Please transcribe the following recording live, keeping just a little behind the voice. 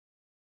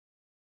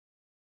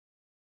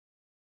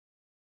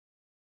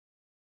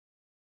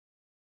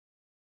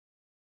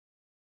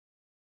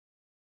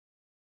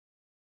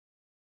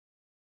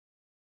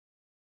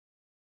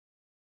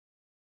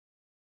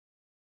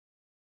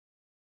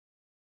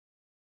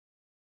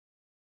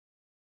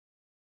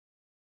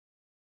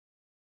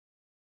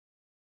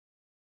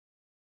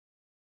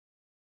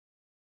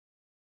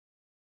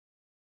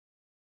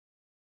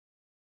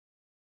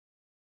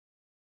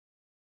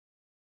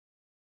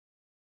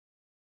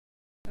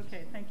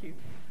Okay, thank you.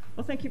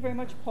 Well, thank you very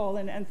much, Paul,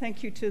 and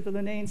thank you to the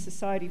Linnean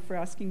Society for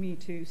asking me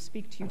to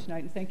speak to you tonight,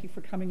 and thank you for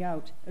coming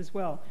out as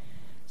well.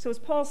 So as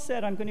Paul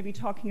said, I'm going to be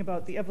talking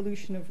about the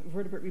evolution of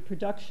vertebrate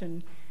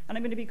reproduction, and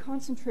I'm going to be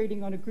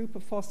concentrating on a group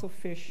of fossil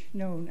fish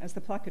known as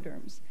the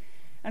placoderms.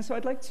 And so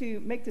I'd like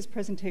to make this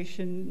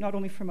presentation not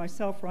only for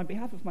myself or on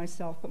behalf of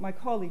myself, but my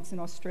colleagues in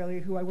Australia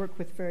who I work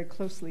with very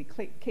closely,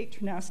 Kate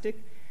Ternastik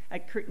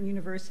at Curtin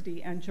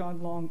University and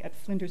John Long at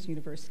Flinders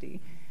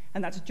University.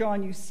 And that's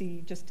John you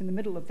see just in the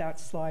middle of that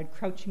slide,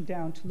 crouching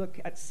down to look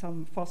at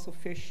some fossil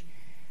fish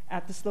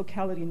at this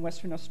locality in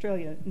Western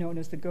Australia known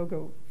as the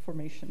Ghedoghedo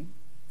Formation.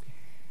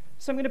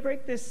 So I'm going to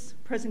break this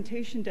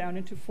presentation down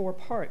into 4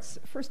 parts.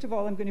 First of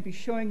all, I'm going to be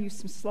showing you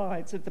some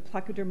slides of the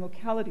placoderm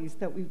localities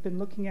that we've been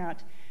looking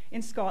at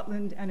in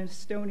Scotland and in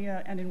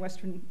Estonia and in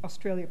Western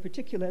Australia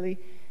particularly.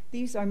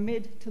 These are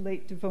mid to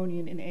late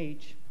Devonian in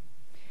age.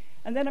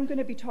 And then I'm going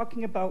to be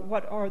talking about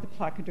what are the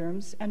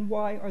placoderms and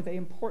why are they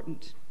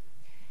important.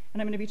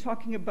 And I'm going to be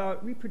talking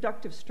about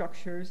reproductive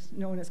structures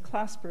known as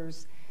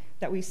claspers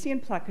that we see in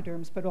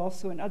placoderms, but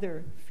also in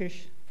other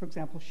fish, for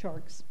example,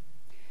 sharks.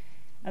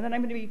 And then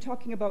I'm going to be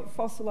talking about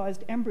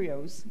fossilized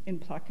embryos in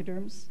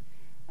placoderms.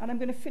 And I'm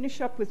going to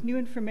finish up with new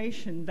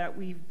information that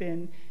we've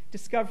been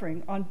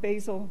discovering on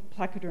basal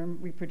placoderm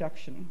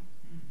reproduction.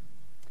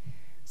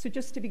 So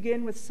just to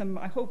begin with some,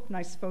 I hope,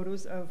 nice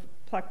photos of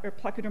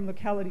placoderm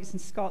localities in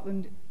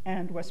Scotland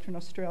and Western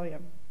Australia.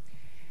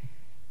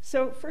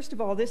 So first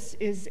of all, this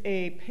is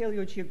a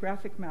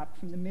paleogeographic map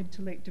from the mid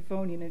to late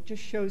Devonian. It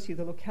just shows you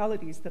the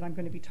localities that I'm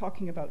going to be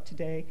talking about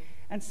today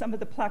and some of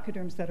the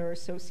placoderms that are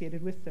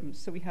associated with them.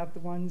 So we have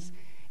the ones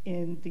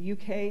in the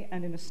UK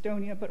and in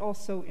Estonia, but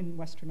also in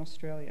Western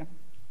Australia.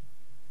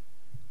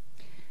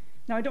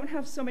 Now, I don't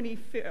have so many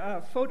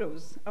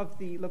photos of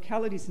the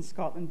localities in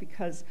Scotland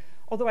because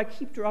although I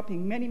keep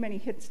dropping many, many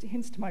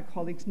hints to my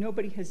colleagues,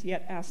 nobody has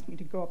yet asked me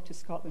to go up to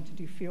Scotland to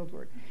do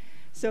fieldwork.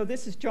 So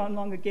this is John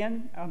Long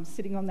again,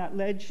 sitting on that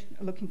ledge,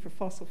 looking for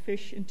fossil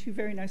fish in 2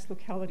 very nice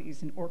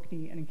localities in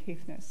Orkney and in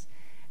Caithness,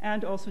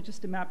 and also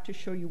just a map to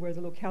show you where the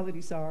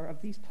localities are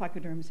of these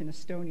placoderms in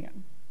Estonia.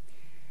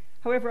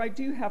 However, I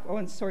do have, oh,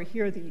 and sorry,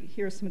 here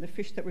are some of the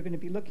fish that we're going to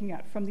be looking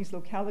at from these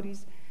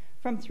localities,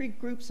 from 3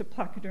 groups of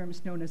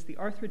placoderms known as the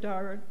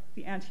Arthrodira,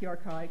 the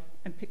Antiarchi,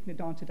 and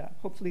Pycnodontida.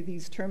 Hopefully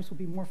these terms will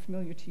be more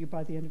familiar to you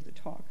by the end of the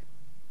talk.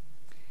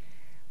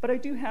 But I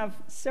do have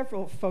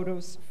several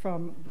photos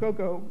from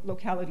Ghedoghedo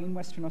locality in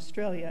Western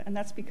Australia, and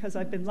that's because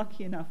I've been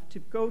lucky enough to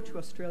go to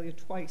Australia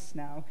twice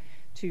now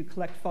to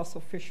collect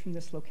fossil fish from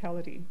this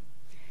locality.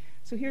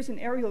 So here's an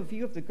aerial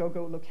view of the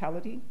Ghedoghedo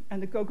locality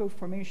and the Ghedoghedo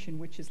Formation,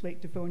 which is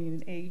late Devonian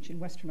in age in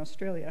Western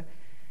Australia.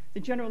 The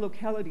general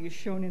locality is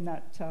shown in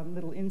that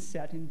little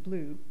inset in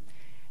blue,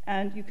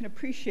 and you can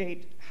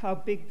appreciate how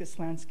big this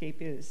landscape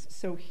is.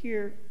 So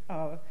here,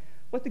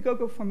 what the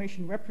Ghedoghedo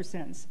Formation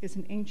represents is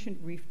an ancient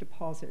reef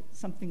deposit,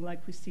 something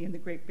like we see in the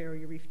Great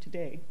Barrier Reef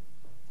today.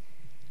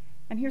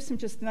 And here's some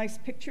just nice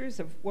pictures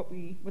of what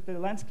the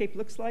landscape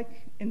looks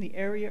like in the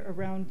area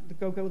around the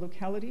Ghedoghedo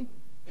locality.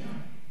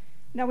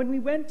 Now, when we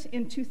went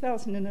in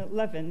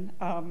 2011,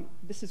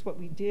 this is what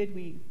we did.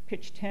 We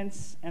pitched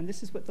tents, and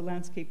this is what the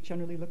landscape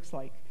generally looks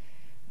like.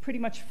 Pretty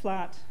much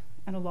flat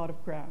and a lot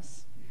of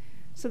grass.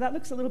 So that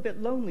looks a little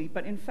bit lonely,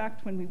 but in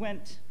fact, when we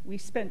went, we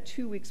spent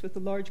 2 weeks with a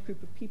large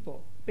group of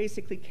people.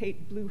 Basically,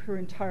 Kate blew her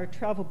entire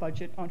travel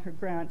budget on her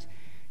grant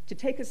to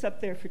take us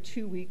up there for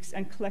 2 weeks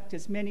and collect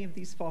as many of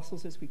these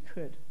fossils as we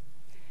could.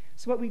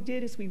 So what we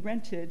did is we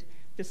rented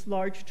this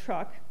large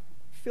truck,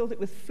 filled it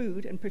with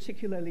food, and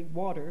particularly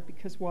water,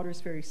 because water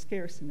is very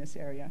scarce in this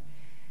area.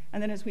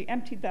 And then as we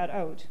emptied that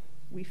out,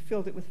 we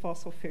filled it with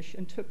fossil fish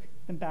and took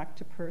them back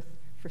to Perth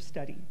for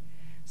study.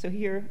 So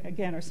here,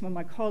 again, are some of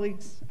my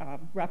colleagues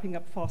wrapping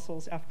up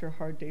fossils after a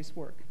hard day's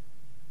work.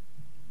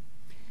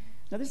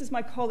 Now, this is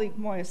my colleague,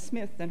 Moya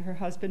Smith, and her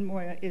husband.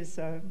 Moya is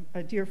a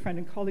dear friend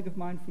and colleague of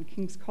mine from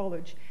King's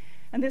College.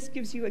 And this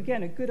gives you,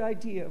 again, a good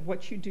idea of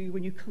what you do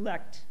when you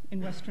collect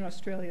in Western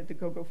Australia at the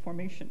Ghedoghedo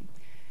Formation.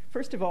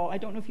 First of all, I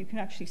don't know if you can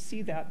actually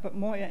see that, but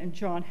Moya and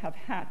John have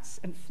hats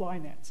and fly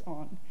nets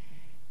on.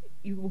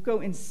 You will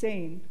go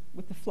insane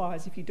with the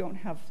flies if you don't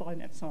have fly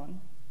nets on.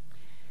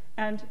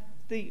 And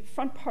the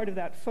front part of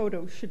that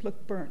photo should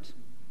look burnt.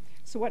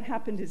 So what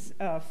happened is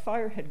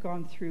fire had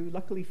gone through,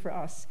 luckily for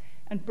us,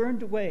 and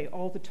burned away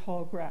all the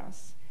tall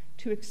grass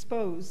to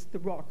expose the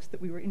rocks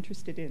that we were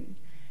interested in.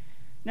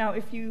 Now,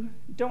 if you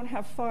don't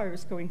have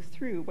fires going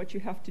through, what you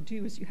have to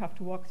do is you have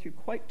to walk through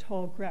quite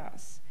tall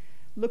grass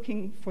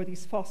looking for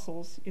these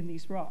fossils in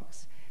these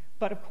rocks.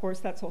 But of course,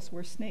 that's also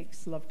where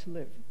snakes love to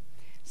live.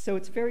 So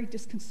it's very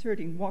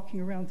disconcerting walking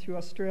around through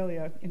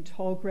Australia in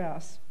tall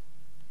grass,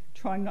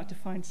 trying not to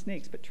find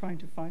snakes, but trying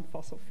to find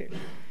fossil fish.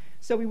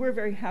 So we were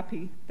very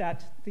happy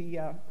that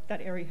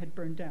that area had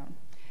burned down.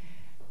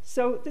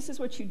 So this is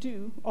what you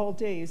do all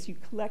day, is you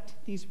collect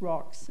these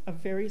rocks of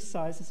various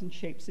sizes and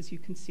shapes, as you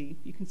can see.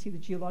 You can see the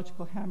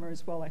geological hammer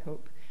as well, I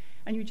hope.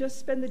 And you just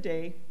spend the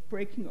day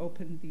breaking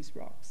open these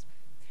rocks.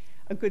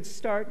 A good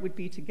start would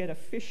be to get a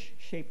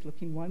fish-shaped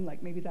looking one,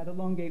 like maybe that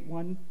elongate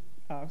one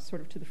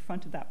sort of to the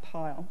front of that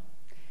pile.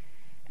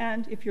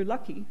 And if you're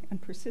lucky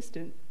and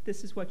persistent,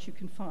 this is what you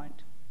can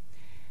find.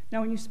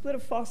 Now, when you split a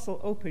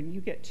fossil open,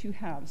 you get two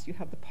halves. You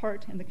have the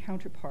part and the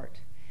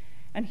counterpart.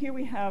 And here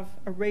we have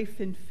a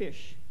ray-finned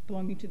fish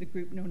belonging to the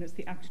group known as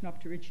the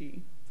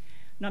Actinopterygii.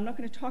 Now, I'm not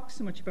going to talk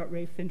so much about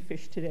ray-finned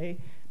fish today,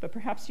 but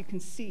perhaps you can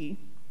see,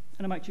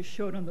 and I might just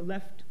show it on the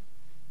left,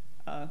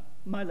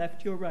 my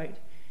left, your right.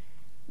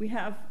 We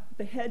have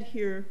the head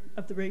here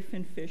of the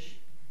ray-finned fish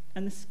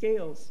and the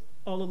scales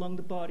all along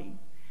the body.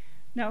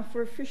 Now,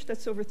 for a fish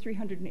that's over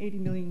 380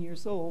 million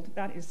years old,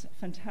 that is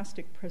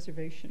fantastic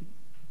preservation.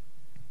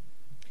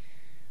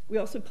 We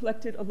also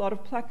collected a lot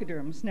of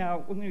placoderms. Now,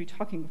 we're going to be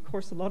talking, of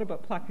course, a lot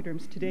about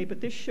placoderms today, but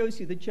this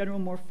shows you the general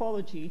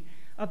morphology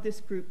of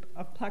this group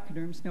of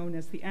placoderms known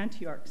as the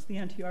antiarchs, the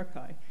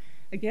antiarchi.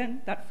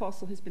 Again, that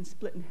fossil has been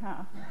split in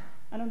half,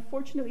 and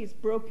unfortunately it's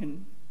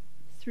broken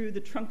through the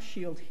trunk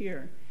shield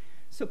here.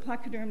 So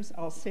placoderms,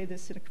 I'll say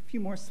this in a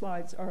few more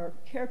slides, are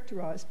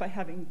characterized by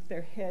having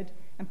their head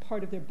and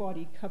part of their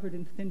body covered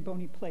in thin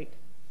bony plate.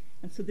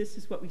 And so this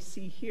is what we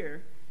see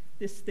here,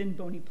 this thin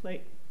bony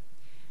plate.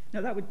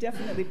 Now that would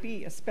definitely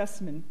be a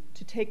specimen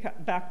to take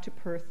back to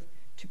Perth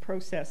to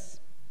process.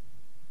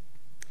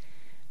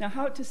 Now,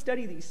 how to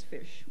study these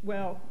fish?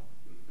 Well,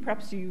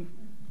 perhaps you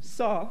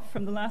saw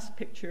from the last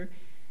picture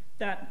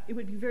that it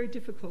would be very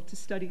difficult to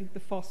study the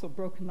fossil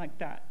broken like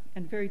that,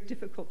 and very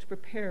difficult to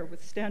prepare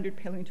with standard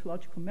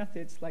paleontological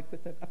methods like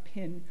with a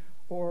pin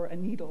or a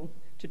needle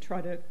to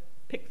try to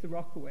pick the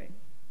rock away.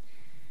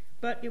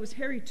 But it was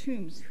Harry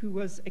Toombs, who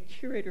was a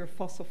curator of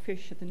fossil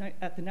fish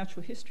at the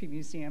Natural History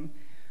Museum,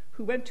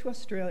 who went to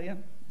Australia,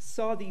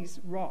 saw these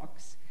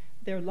rocks,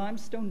 they're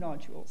limestone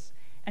nodules,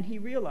 and he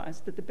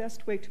realized that the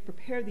best way to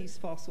prepare these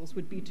fossils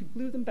would be to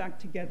glue them back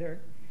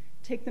together,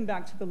 take them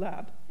back to the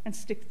lab, and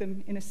stick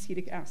them in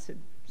acetic acid,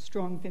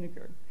 strong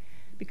vinegar,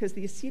 because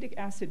the acetic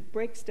acid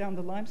breaks down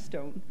the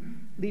limestone,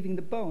 leaving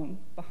the bone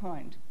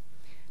behind.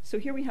 So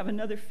here we have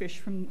another fish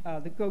from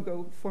the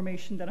Ghedoghedo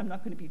formation that I'm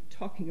not going to be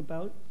talking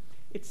about.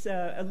 It's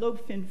a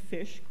lobe-finned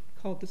fish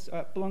called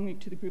belonging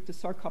to the group the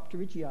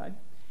Sarcopterygii.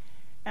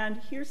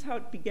 And here's how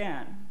it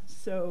began.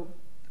 So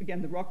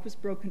again, the rock was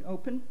broken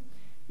open.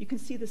 You can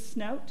see the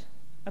snout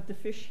of the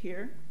fish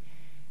here.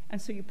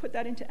 And so you put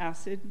that into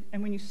acid,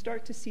 and when you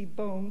start to see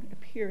bone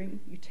appearing,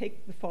 you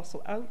take the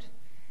fossil out,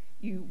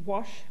 you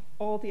wash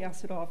all the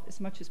acid off as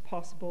much as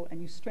possible,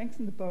 and you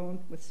strengthen the bone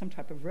with some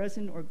type of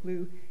resin or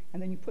glue,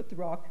 and then you put the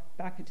rock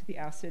back into the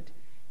acid,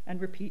 and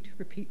repeat,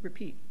 repeat,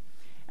 repeat.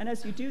 And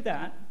as you do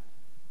that,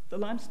 the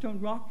limestone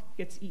rock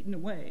gets eaten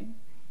away,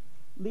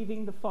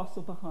 leaving the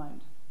fossil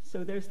behind.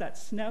 So there's that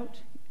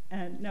snout,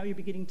 and now you're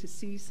beginning to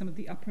see some of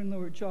the upper and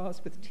lower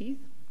jaws with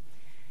teeth,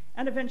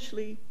 and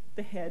eventually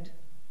the head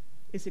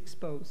is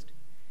exposed.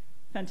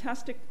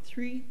 Fantastic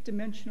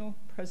three-dimensional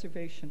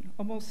preservation,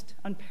 almost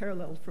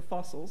unparalleled for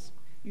fossils.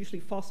 Usually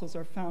fossils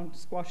are found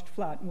squashed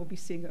flat, and we'll be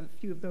seeing a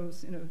few of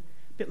those in a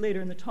bit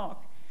later in the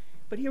talk.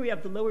 But here we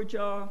have the lower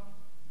jaw,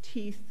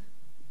 teeth,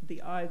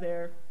 the eye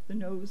there, the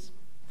nose.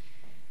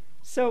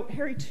 So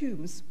Harry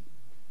Toombs,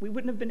 we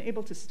wouldn't have been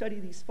able to study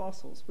these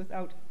fossils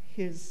without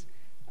his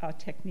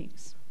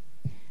techniques.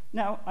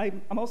 Now,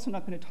 I'm also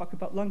not going to talk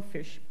about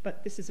lungfish,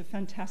 but this is a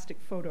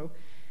fantastic photo.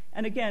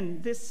 And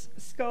again, this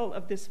skull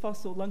of this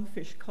fossil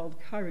lungfish called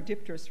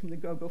Chirodipterus from the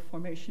Ghedoghedo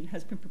formation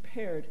has been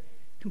prepared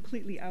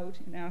completely out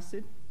in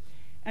acid.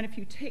 And if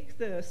you take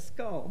the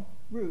skull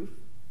roof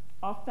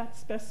off that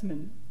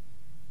specimen,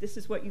 this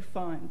is what you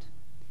find.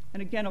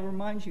 And again, I'll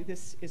remind you,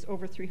 this is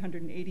over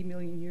 380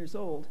 million years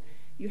old.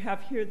 You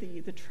have here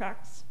the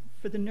tracks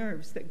for the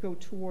nerves that go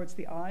towards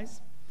the eyes.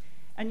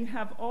 And you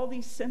have all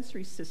these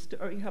sensory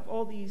systems, or you have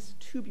all these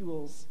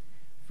tubules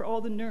for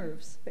all the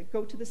nerves that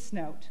go to the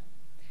snout.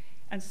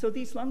 And so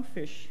these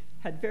lungfish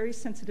had very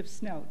sensitive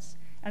snouts,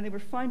 and they were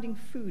finding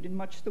food in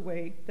much the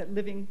way that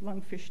living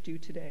lungfish do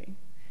today.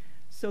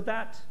 So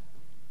that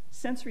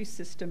sensory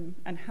system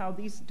and how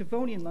these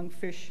Devonian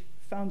lungfish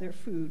found their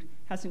food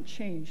hasn't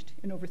changed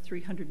in over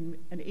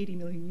 380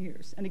 million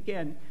years. And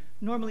again,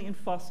 normally in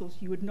fossils,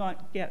 you would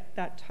not get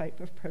that type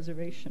of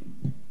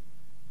preservation.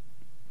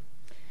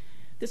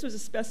 This was a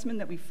specimen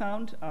that we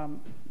found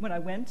when I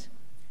went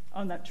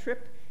on that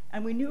trip,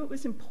 and we knew it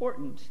was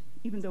important,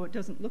 even though it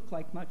doesn't look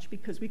like much,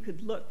 because we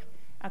could look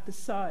at the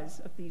size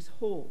of these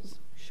holes,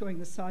 showing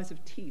the size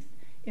of teeth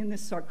in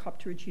this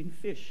Sarcopterygian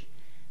fish.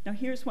 Now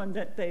here's one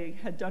that they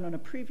had done on a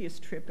previous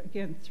trip,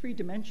 again, 3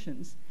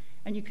 dimensions,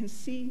 and you can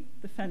see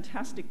the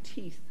fantastic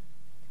teeth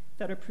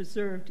that are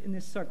preserved in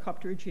this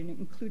Sarcopterygian,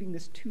 including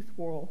this tooth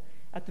whorl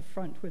at the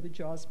front where the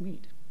jaws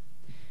meet.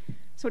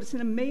 So it's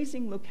an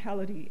amazing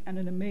locality and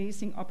an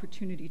amazing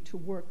opportunity to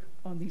work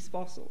on these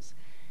fossils.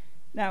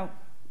 Now,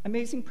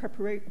 amazing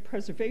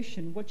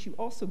preservation, what you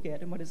also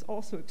get, and what is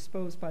also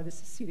exposed by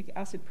this acetic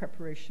acid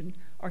preparation,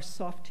 are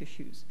soft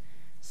tissues.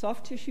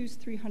 Soft tissues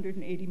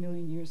 380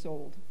 million years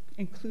old,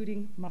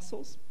 including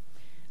muscles.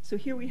 So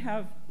here we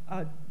have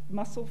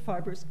muscle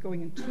fibers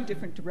going in 2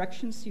 different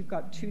directions. So you've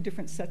got 2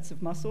 different sets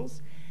of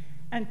muscles.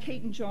 And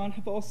Kate and John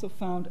have also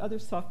found other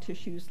soft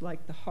tissues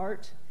like the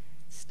heart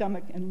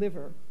stomach, and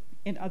liver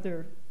in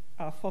other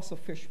fossil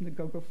fish from the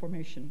Ghedoghedo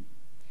Formation.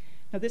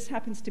 Now, this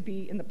happens to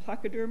be in the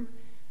placoderm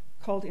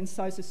called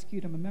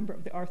incisoscutum, a member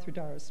of the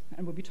arthrodires,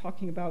 and we'll be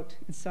talking about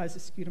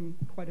incisoscutum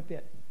quite a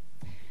bit.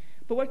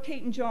 But what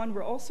Kate and John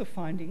were also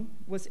finding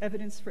was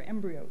evidence for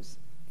embryos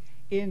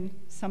in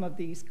some of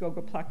these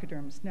Ghedoghedo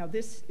placoderms. Now,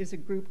 this is a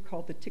group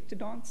called the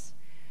Tictodonts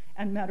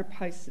and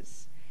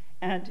Matterpieces.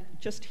 And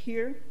just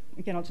here,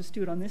 again, I'll just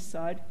do it on this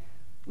side,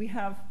 we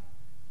have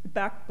the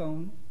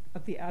backbone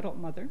of the adult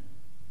mother.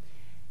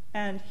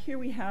 And here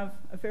we have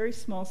a very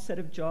small set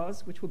of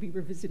jaws, which we'll be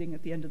revisiting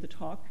at the end of the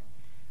talk,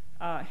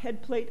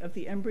 head plate of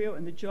the embryo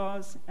and the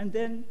jaws, and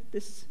then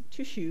this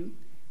tissue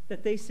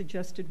that they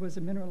suggested was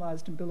a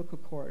mineralized umbilical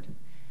cord.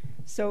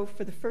 So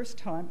for the first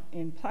time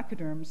in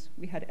placoderms,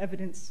 we had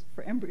evidence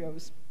for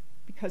embryos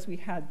because we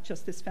had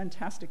just this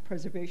fantastic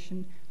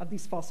preservation of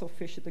these fossil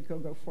fish at the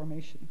Ghedoghedo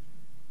Formation.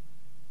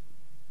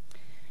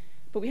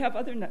 But we have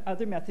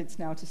other methods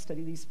now to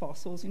study these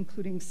fossils,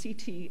 including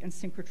CT and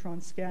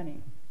synchrotron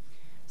scanning.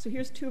 So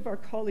here's two of our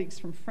colleagues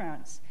from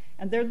France,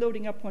 and they're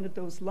loading up one of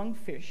those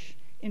lungfish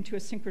into a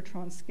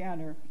synchrotron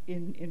scanner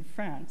in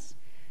France.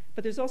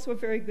 But there's also a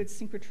very good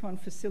synchrotron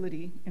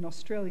facility in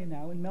Australia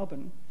now, in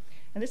Melbourne.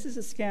 And this is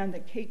a scan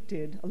that Kate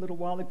did a little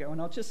while ago,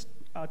 and I'll just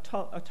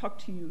talk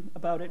to you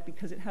about it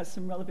because it has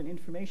some relevant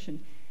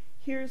information.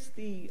 Here's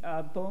the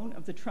bone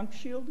of the trunk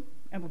shield,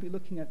 and we'll be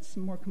looking at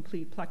some more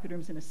complete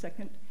placoderms in a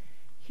second.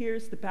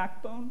 Here's the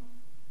backbone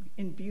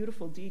in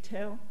beautiful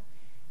detail,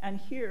 and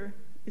here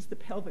is the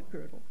pelvic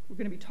girdle. We're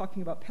going to be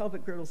talking about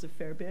pelvic girdles a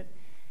fair bit.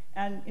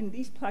 And in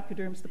these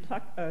placoderms,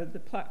 the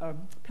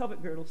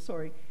pelvic girdle,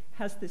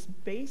 has this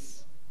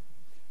base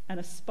and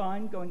a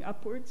spine going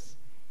upwards,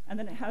 and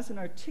then it has an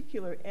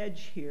articular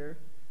edge here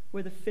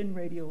where the fin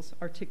radials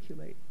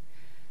articulate.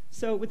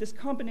 So with this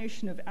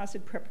combination of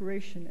acid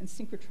preparation and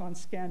synchrotron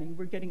scanning,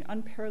 we're getting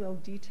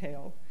unparalleled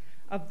detail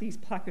of these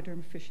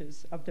placoderm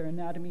fishes, of their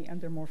anatomy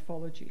and their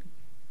morphology.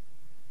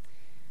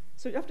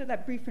 So after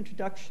that brief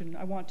introduction,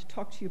 I want to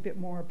talk to you a bit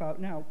more about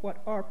now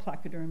what are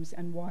placoderms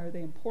and why are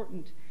they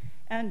important,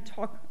 and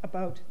talk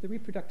about the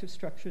reproductive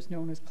structures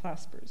known as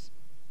claspers.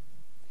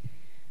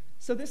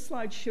 So this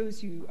slide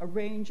shows you a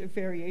range of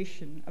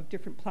variation of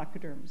different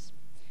placoderms.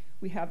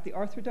 We have the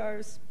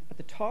arthrodires at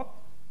the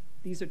top.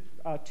 These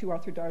are two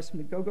arthrodires from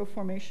the Ghedoghedo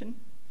Formation.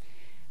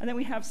 And then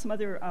we have some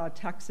other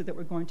taxa that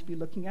we're going to be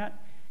looking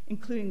at,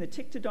 including the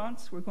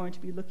Tictodonts. We're going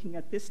to be looking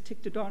at this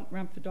Tictodont,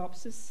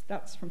 Rhamphidopsis,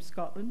 that's from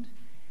Scotland,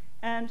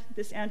 and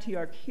this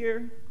Antiarch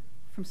here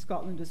from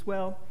Scotland as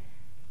well.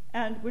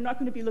 And we're not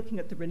going to be looking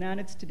at the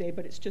Rhinanids today,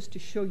 but it's just to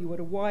show you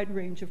what a wide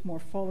range of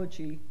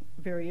morphological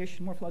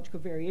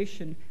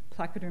variation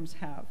placoderms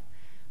have.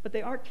 But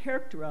they are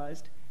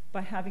characterized by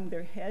having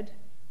their head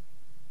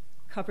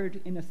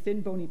covered in a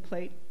thin bony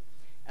plate,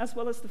 as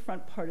well as the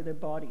front part of their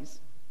bodies.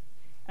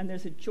 And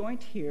there's a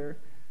joint here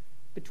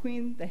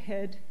between the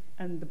head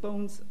and the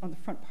bones on the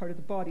front part of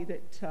the body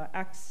that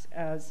acts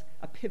as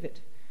a pivot.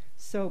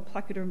 So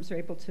placoderms are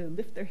able to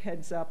lift their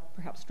heads up,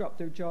 perhaps drop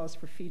their jaws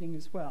for feeding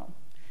as well.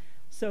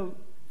 So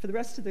for the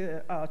rest of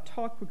the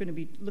talk, we're going to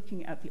be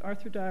looking at the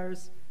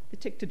arthrodires, the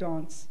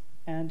Tictodonts,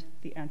 and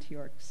the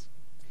Antiarchs.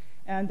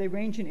 And they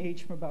range in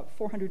age from about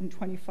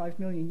 425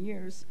 million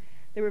years.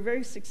 They were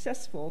very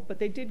successful, but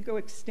they did go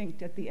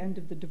extinct at the end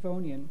of the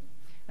Devonian.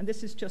 And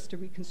this is just a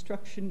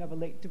reconstruction of a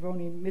late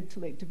Devonian, mid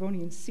to late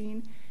Devonian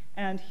scene.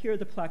 And here are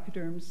the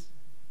placoderms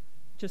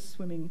just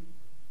swimming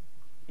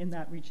in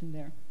that region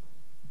there.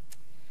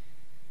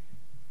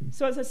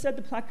 So as I said,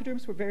 the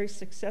placoderms were very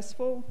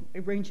successful,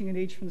 ranging in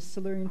age from the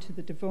Silurian to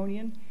the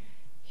Devonian.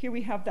 Here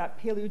we have that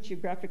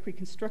paleogeographic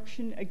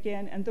reconstruction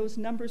again, and those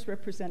numbers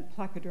represent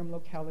placoderm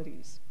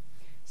localities.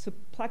 So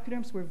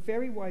placoderms were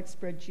very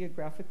widespread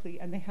geographically,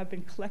 and they have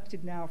been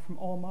collected now from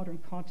all modern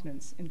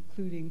continents,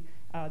 including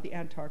the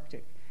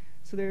Antarctic.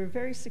 So they were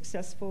very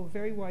successful,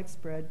 very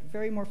widespread,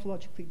 very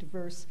morphologically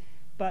diverse,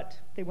 but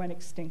they went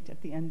extinct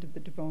at the end of the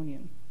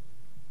Devonian.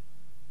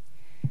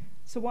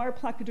 So why are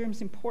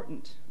placoderms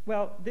important?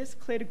 Well, this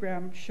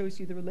cladogram shows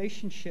you the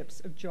relationships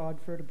of jawed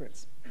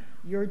vertebrates.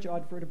 You're a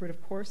jawed vertebrate,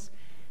 of course,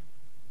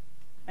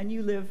 and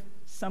you live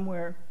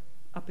somewhere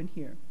up in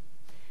here.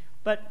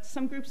 But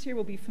some groups here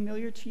will be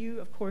familiar to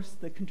you, of course,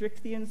 the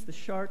chondrichthyans, the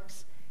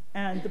sharks,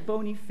 and the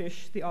bony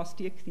fish, the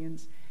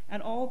osteichthyans.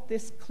 And all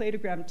this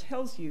cladogram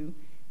tells you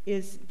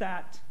is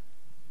that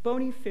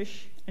bony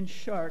fish and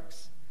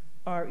sharks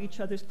are each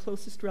other's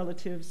closest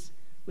relatives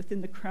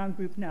within the crown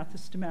group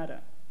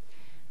Gnathostomata.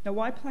 Now,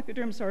 why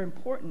placoderms are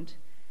important?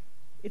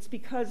 It's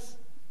because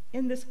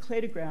in this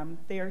cladogram,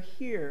 they are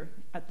here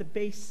at the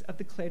base of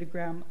the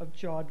cladogram of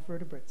jawed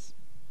vertebrates.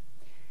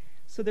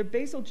 So they're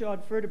basal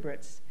jawed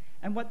vertebrates,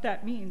 and what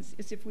that means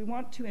is if we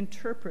want to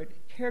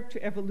interpret character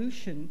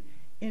evolution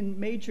in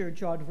major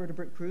jawed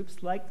vertebrate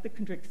groups like the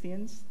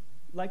chondrichthyans,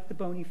 like the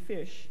bony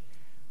fish,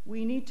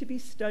 we need to be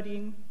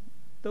studying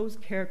those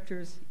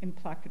characters in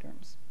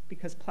placoderms,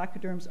 because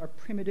placoderms are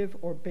primitive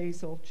or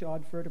basal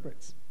jawed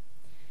vertebrates.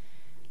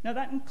 Now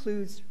that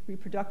includes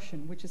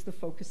reproduction, which is the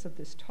focus of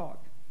this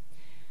talk.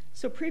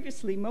 So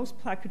previously, most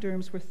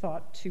placoderms were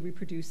thought to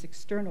reproduce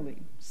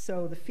externally.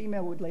 So the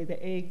female would lay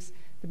the eggs,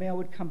 the male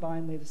would come by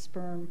and lay the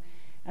sperm,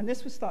 and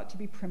this was thought to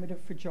be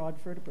primitive for jawed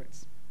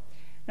vertebrates.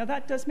 Now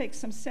that does make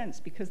some sense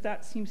because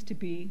that seems to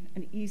be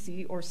an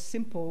easy or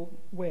simple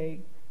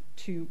way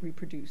to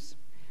reproduce.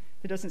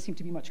 There doesn't seem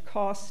to be much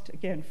cost.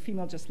 Again,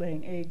 female just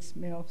laying eggs,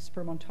 male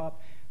sperm on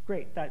top.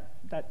 Great,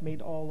 that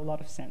made a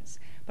lot of sense.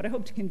 But I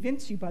hope to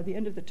convince you by the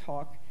end of the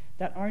talk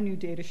that our new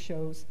data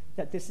shows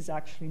that this is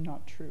actually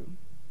not true.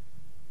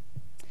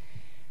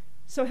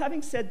 So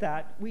having said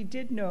that, we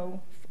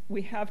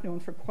have known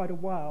for quite a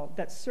while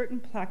that certain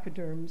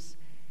placoderms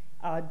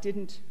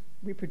didn't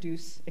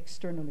reproduce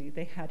externally.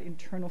 They had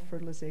internal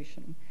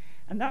fertilization.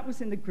 And that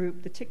was in the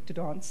group, the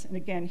Tictodonts. And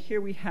again,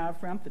 here we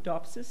have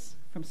Ramphidopsis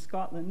from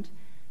Scotland.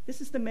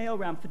 This is the male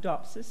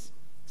Ramphidopsis.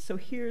 So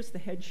here's the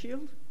head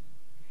shield.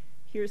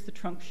 Here's the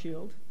trunk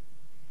shield.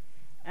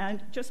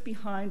 And just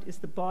behind is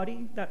the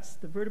body. That's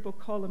the vertebral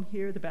column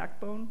here, the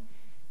backbone.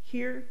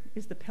 Here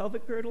is the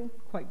pelvic girdle,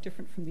 quite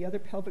different from the other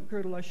pelvic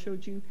girdle I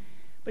showed you.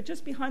 But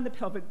just behind the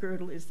pelvic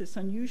girdle is this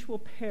unusual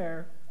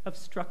pair of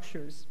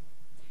structures.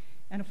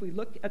 And if we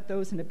look at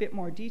those in a bit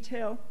more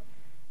detail,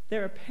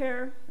 they're a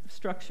pair of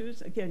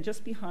structures, again,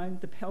 just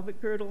behind the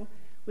pelvic girdle,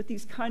 with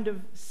these kind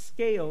of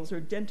scales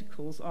or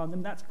denticles on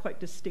them. That's quite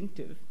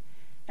distinctive.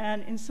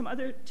 And in some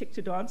other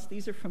Tictodonts,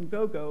 these are from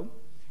Ghedoghedo,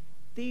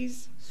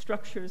 these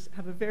structures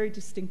have a very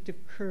distinctive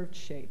curved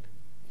shape.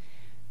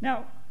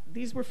 Now,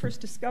 these were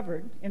first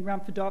discovered in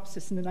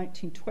Ramphidopsis in the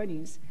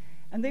 1920s,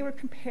 and they were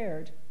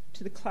compared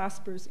to the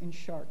claspers in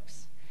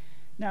sharks.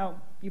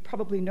 Now, you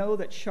probably know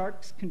that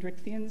sharks,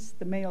 chondrichthyans,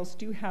 the males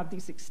do have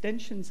these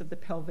extensions of the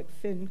pelvic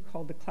fin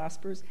called the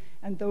claspers,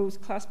 and those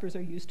claspers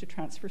are used to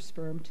transfer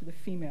sperm to the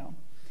female.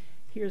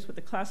 Here's what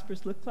the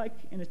claspers look like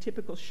in a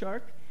typical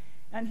shark,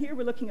 and here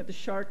we're looking at the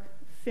shark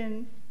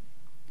fin,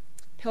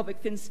 pelvic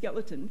fin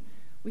skeleton.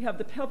 We have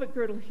the pelvic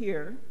girdle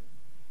here,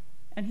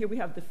 and here we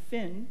have the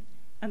fin,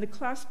 and the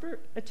clasper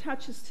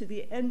attaches to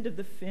the end of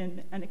the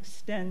fin and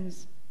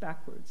extends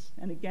backwards.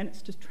 And again,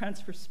 it's to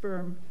transfer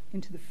sperm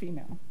into the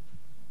female.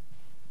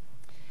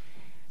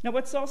 Now,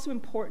 what's also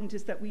important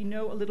is that we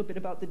know a little bit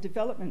about the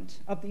development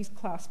of these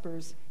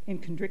claspers in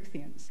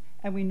chondrichthyans,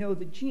 and we know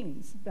the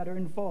genes that are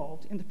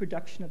involved in the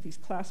production of these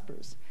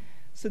claspers.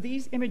 So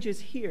these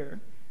images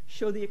here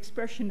show the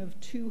expression of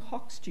two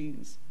Hox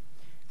genes.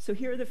 So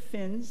here are the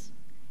fins,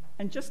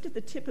 and just at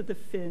the tip of the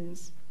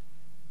fins,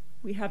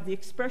 we have the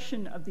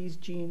expression of these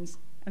genes,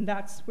 and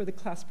that's where the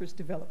claspers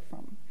develop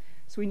from.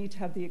 So we need to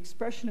have the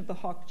expression of the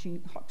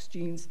Hox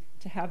genes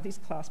to have these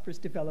claspers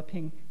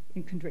developing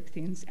in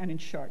chondrichthyans and in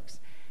sharks.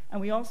 And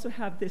we also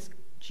have this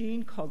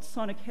gene called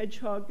sonic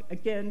hedgehog.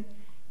 Again,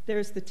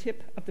 there's the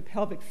tip of the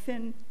pelvic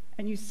fin,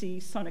 and you see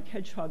sonic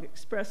hedgehog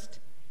expressed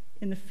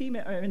in the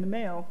female or in the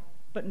male,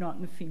 but not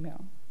in the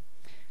female.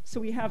 So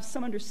we have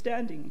some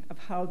understanding of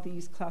how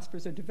these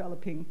claspers are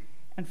developing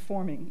and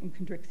forming in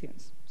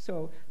chondrichthyans.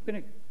 So I'm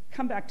going to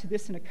come back to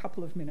this in a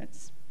couple of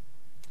minutes.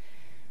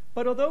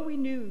 But although we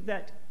knew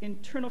that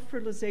internal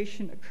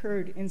fertilization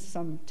occurred in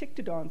some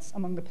Tictodonts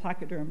among the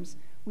placoderms,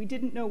 we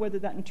didn't know whether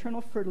that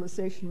internal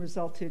fertilization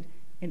resulted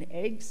in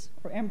eggs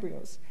or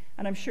embryos.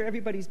 And I'm sure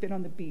everybody's been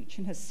on the beach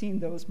and has seen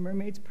those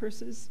mermaid's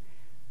purses.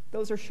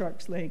 Those are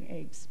sharks laying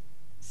eggs.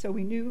 So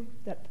we knew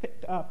that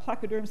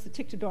placoderms, the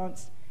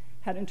Tictodonts,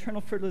 had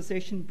internal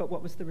fertilization, but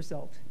what was the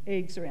result?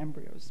 Eggs or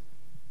embryos.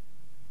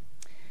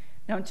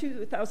 Now in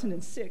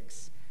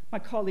 2006, my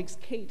colleagues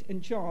Kate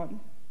and John,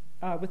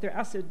 with their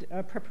acid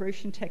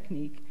preparation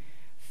technique,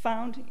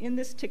 found in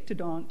this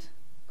Tictodont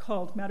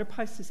called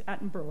Matterpieces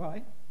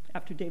attenboroughii,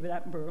 after David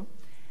Attenborough,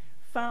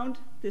 found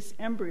this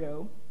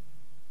embryo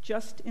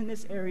just in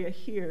this area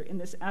here, in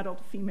this adult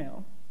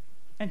female.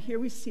 And here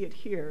we see it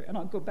here, and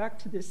I'll go back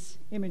to this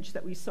image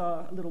that we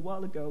saw a little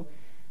while ago.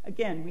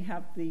 Again, we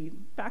have the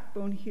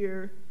backbone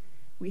here,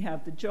 we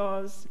have the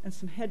jaws and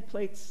some head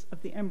plates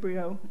of the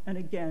embryo, and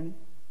again,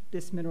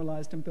 this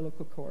mineralized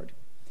umbilical cord.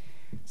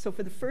 So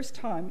for the first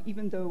time,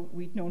 even though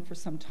we'd known for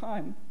some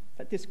time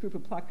that this group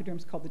of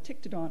placoderms called the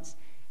Tictodonts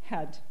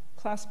had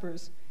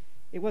claspers,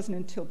 it wasn't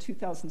until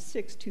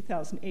 2006,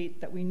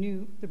 2008 that we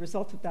knew the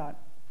result of that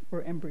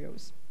were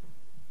embryos.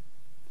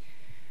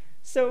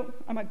 So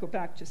I might go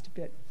back just a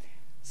bit.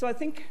 So I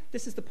think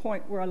this is the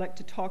point where I like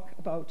to talk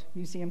about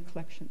museum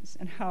collections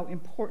and how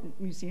important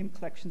museum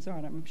collections are,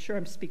 and I'm sure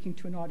I'm speaking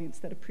to an audience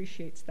that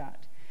appreciates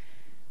that.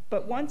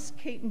 But once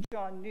Kate and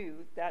John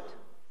knew that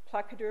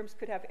placoderms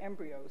could have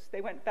embryos,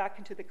 they went back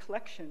into the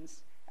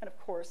collections and, of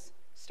course,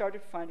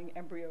 started finding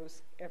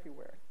embryos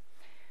everywhere.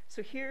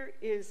 So here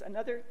is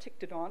another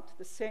Tictodont,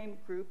 the same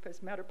group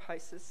as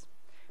Matterpieces,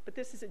 but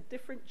this is a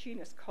different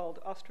genus called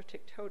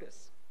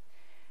Australopithecus.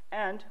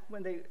 And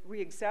when they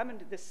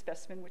re-examined this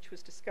specimen, which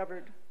was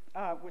described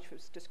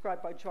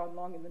by John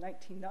Long in the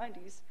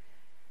 1990s,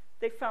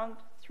 they found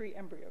 3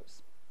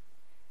 embryos,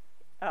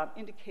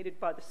 indicated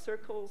by the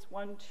circles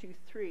 1, 2,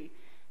 3.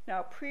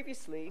 Now,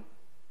 previously,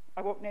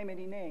 I won't name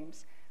any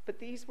names, but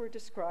these were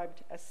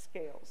described as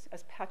scales,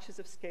 as patches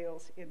of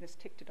scales in this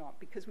Tictodont,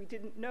 because we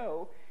didn't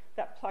know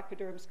that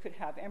placoderms could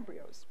have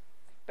embryos.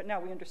 But now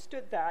we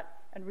understood that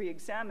and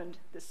re-examined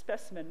this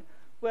specimen.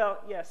 Well,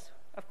 yes,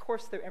 of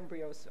course they're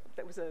embryos.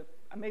 That was an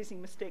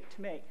amazing mistake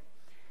to make.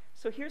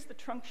 So here's the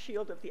trunk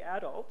shield of the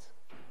adult,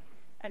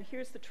 and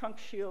here's the trunk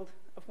shield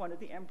of one of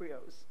the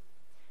embryos.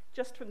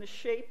 Just from the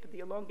shape, the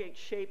elongate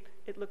shape,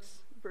 it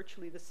looks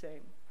virtually the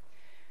same.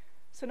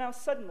 So now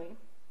suddenly,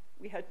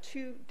 we had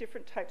two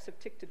different types of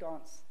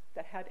ptyctodonts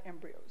that had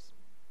embryos.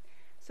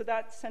 So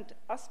that sent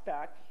us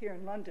back here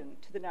in London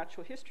to the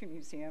Natural History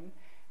Museum.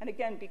 And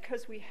again,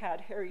 because we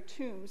had hairy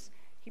tombs,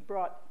 he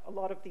brought a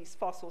lot of these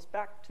fossils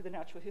back to the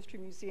Natural History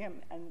Museum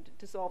and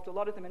dissolved a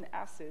lot of them in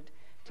acid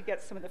to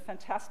get some of the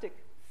fantastic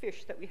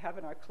fish that we have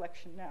in our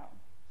collection now.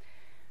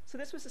 So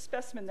this was a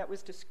specimen that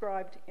was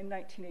described in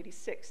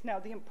 1986. Now,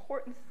 the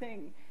important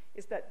thing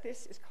is that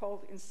this is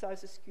called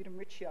Incisoscutum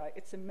richii.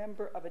 It's a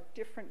member of a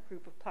different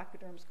group of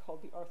placoderms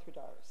called the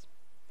arthrodires.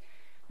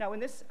 Now, when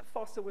this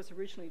fossil was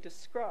originally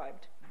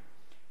described,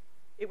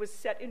 it was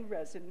set in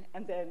resin,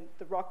 and then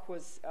the rock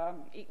was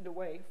eaten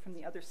away from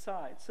the other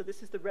side. So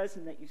this is the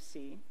resin that you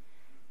see.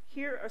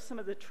 Here are some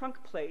of the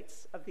trunk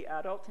plates of the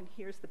adult, and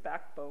here's the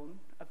backbone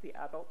of the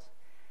adult.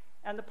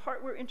 And the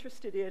part we're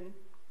interested in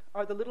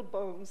are the little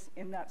bones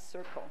in that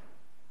circle.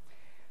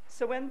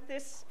 So when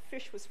this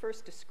fish was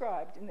first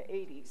described in the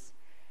 80s,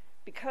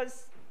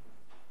 because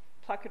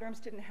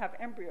placoderms didn't have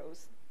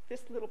embryos,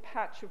 this little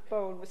patch of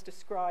bone was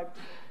described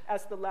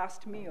as the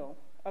last meal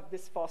of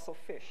this fossil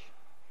fish.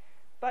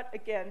 But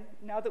again,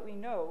 now that we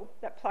know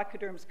that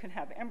placoderms can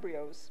have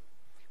embryos,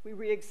 we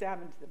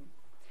re-examined them.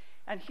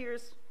 And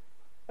here's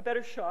a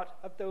better shot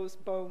of those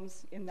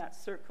bones in that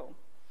circle.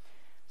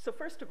 So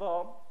first of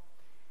all,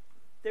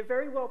 they're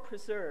very well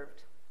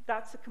preserved.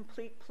 That's a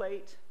complete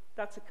plate.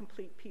 That's a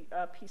complete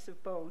piece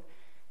of bone.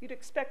 You'd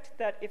expect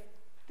that if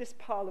this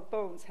pile of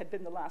bones had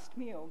been the last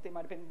meal, they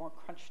might have been more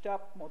crunched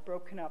up, more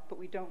broken up, but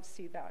we don't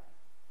see that.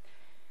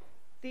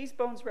 These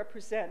bones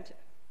represent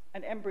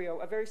an embryo,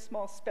 a very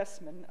small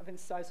specimen of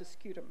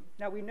Incisoscutum.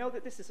 Now, we know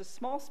that this is a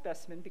small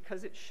specimen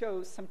because it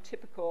shows some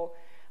typical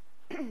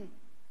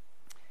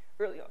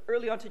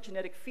early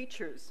ontogenetic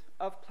features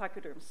of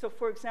placoderms. So,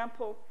 for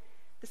example,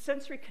 the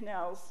sensory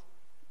canals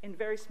in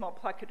very small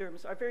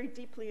placoderms are very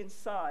deeply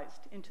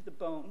incised into the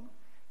bone.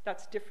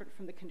 That's different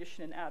from the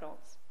condition in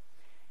adults.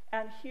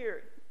 And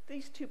here,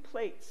 these two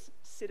plates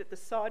sit at the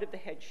side of the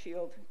head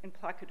shield in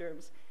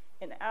placoderms.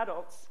 In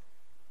adults,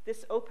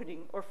 this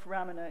opening or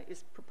foramina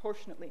is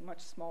proportionately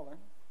much smaller.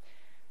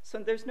 So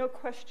there's no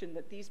question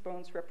that these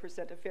bones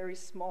represent a very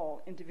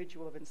small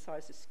individual of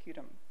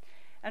Incisoscutum.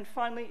 And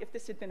finally, if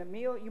this had been a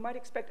meal, you might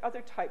expect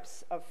other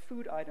types of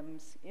food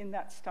items in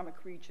that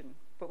stomach region,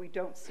 but we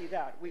don't see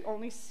that. We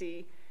only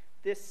see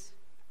this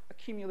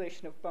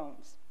accumulation of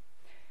bones.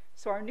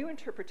 So our new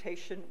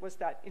interpretation was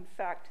that, in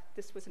fact,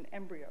 this was an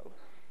embryo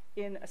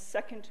in a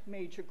second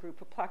major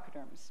group of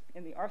placoderms,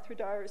 in the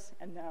arthrodires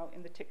and now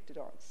in the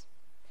ptyctodonts.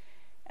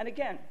 And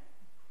again,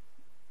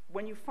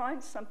 when you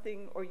find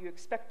something or you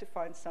expect to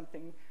find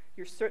something,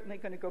 you're certainly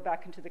going to go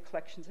back into the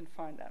collections and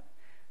find that.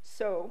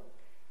 So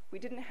we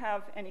didn't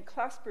have any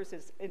claspers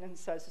in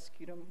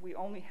Incisoscutum. We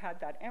only had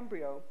that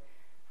embryo.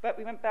 But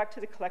we went back to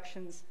the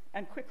collections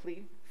and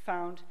quickly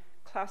found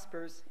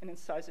claspers in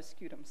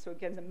Incisoscutum. So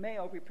again, the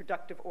male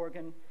reproductive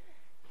organ.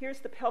 Here's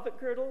the pelvic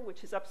girdle,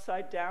 which is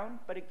upside down,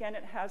 but again,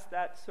 it has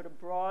that sort of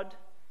broad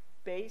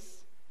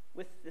base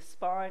with the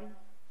spine,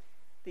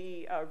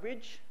 the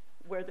ridge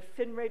where the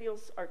fin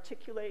radials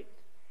articulate,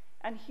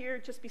 and here,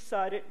 just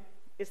beside it,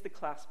 is the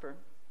clasper.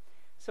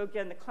 So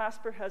again, the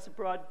clasper has a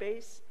broad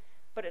base,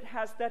 but it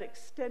has that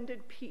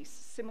extended piece,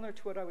 similar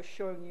to what I was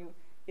showing you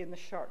in the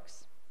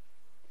sharks.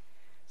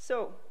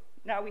 So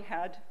now we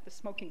had the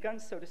smoking gun,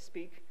 so to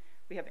speak.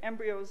 We have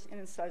embryos in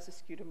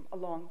Incisoscutum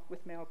along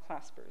with male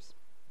claspers.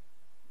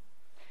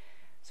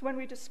 So when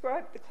we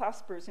described the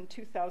claspers in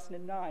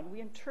 2009,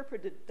 we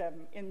interpreted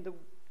them in the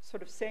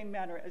sort of same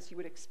manner as you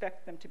would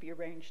expect them to be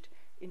arranged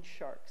in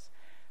sharks.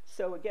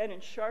 So again, in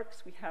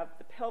sharks, we have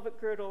the pelvic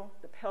girdle,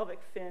 the pelvic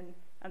fin,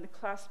 and the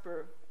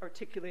clasper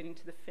articulating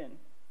to the fin.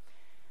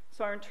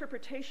 So our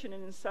interpretation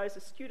in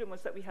Incisoscutum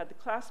was that we had the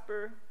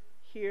clasper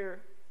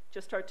here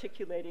just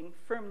articulating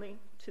firmly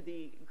to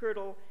the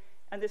girdle,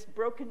 and this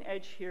broken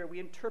edge here we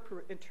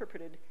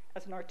interpreted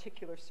as an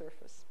articular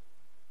surface.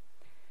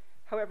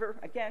 However,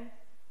 again,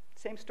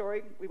 same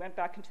story, we went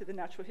back into the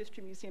Natural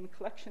History Museum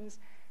collections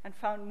and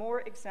found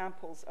more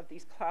examples of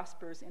these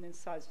claspers in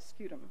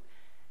Incisoscutum.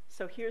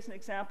 So here's an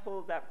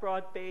example, that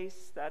broad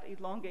base, that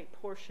elongate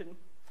portion.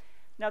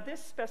 Now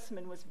this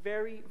specimen was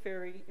very,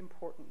 very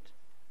important.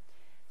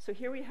 So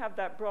here we have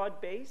that broad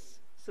base,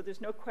 so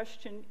there's no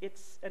question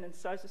it's an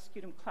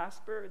Incisoscutum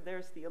clasper.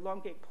 There's the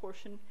elongate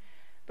portion.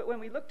 But when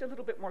we looked a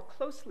little bit more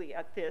closely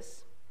at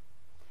this,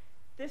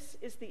 this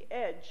is the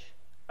edge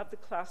of the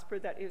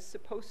clasper that is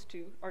supposed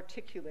to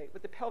articulate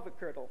with the pelvic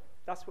girdle.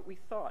 That's what we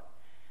thought.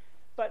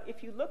 But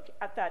if you look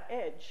at that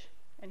edge,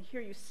 and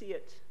here you see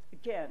it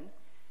again,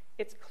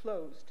 it's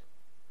closed.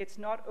 It's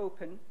not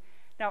open.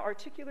 Now,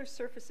 articular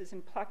surfaces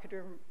in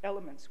placoderm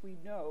elements, we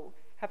know,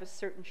 have a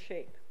certain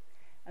shape.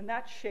 And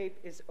that shape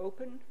is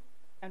open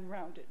and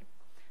rounded.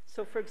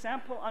 So for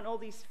example, on all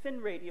these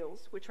fin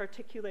radials, which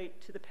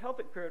articulate to the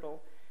pelvic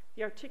girdle,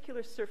 the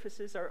articular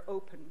surfaces are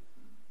open.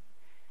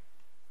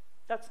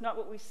 That's not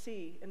what we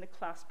see in the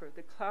clasper.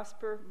 The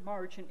clasper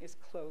margin is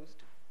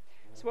closed.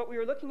 So what we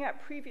were looking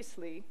at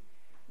previously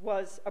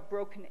was a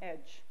broken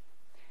edge.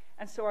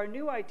 And so our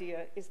new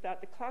idea is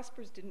that the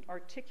claspers didn't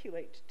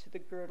articulate to the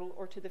girdle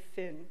or to the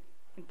fin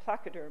in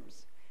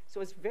placoderms. So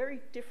it's very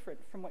different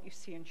from what you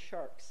see in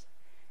sharks.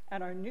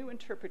 And our new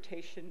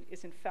interpretation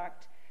is, in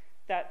fact,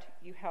 that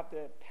you have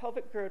the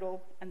pelvic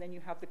girdle and then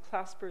you have the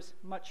claspers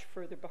much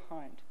further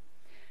behind.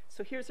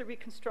 So here's a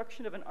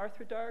reconstruction of an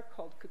arthrodire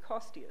called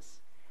Ghedoghedo.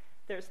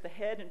 There's the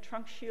head and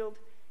trunk shield.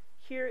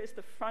 Here is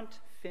the front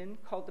fin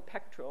called the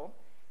pectoral.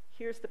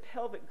 Here's the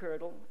pelvic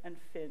girdle and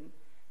fin.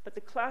 But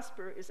the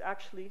clasper is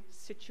actually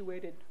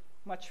situated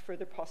much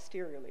further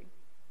posteriorly.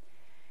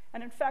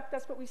 And in fact,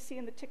 that's what we see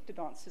in the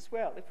Ptyctodonts as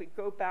well. If we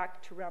go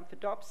back to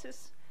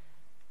Rhamphidopsis,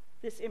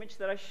 this image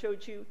that I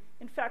showed you,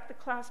 in fact, the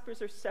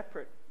claspers are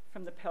separate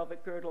from the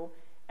pelvic girdle,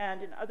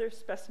 and in other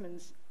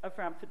specimens of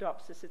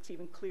Rhamphidopsis, it's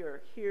even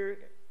clearer. Here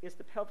is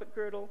the pelvic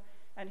girdle,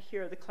 and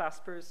here are the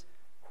claspers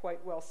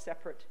quite well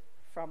separate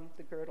from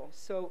the girdle.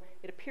 So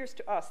it appears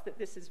to us that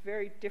this is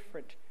very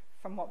different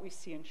from what we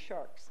see in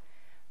sharks.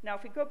 Now,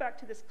 if we go back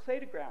to this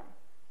cladogram,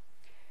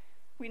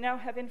 we now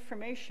have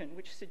information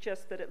which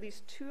suggests that at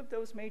least two of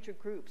those major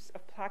groups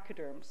of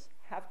placoderms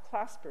have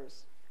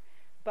claspers,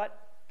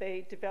 but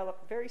they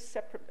develop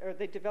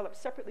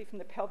separately from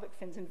the pelvic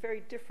fins and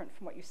very different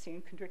from what you see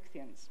in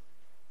chondrichthyans.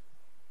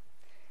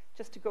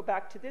 Just to go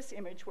back to this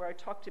image where I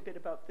talked a bit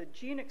about the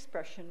gene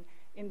expression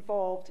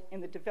involved in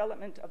the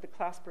development of the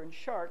clasper in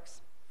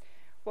sharks,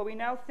 well, we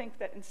now think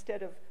that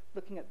instead of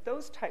looking at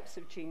those types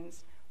of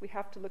genes, we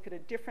have to look at a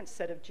different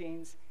set of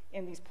genes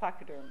in these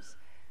placoderms.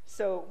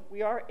 So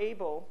we are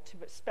able to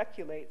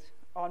speculate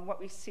on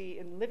what we see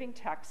in living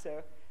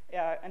taxa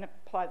and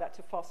apply that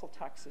to fossil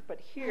taxa. But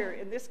here,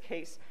 in this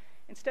case,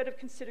 instead of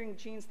considering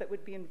genes that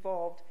would be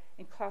involved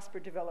in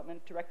clasper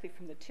development directly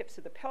from the tips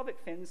of the pelvic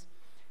fins,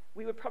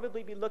 we would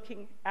probably be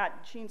looking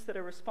at genes that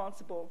are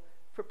responsible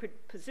for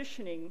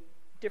positioning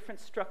different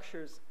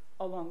structures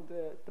along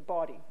the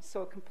body.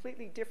 So a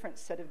completely different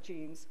set of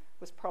genes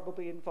was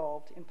probably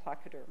involved in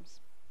placoderms.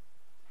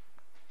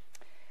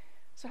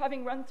 So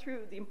having run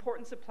through the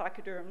importance of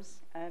placoderms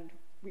and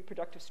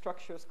reproductive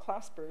structure as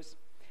claspers,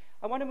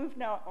 I want to move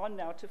now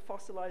to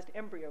fossilized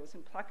embryos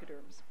and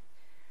placoderms.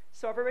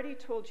 So I've already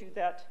told you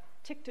that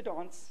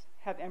Ptyctodonts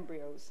have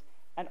embryos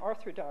and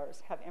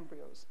arthrodires have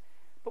embryos.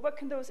 But what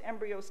can those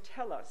embryos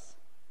tell us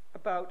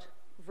about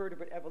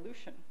vertebrate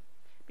evolution?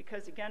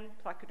 Because again,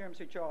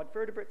 placoderms are jawed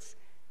vertebrates,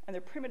 and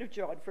they're primitive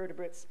jawed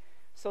vertebrates.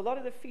 So a lot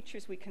of the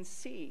features we can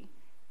see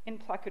in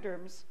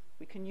placoderms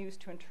we can use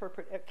to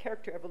interpret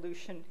character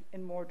evolution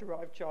in more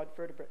derived jawed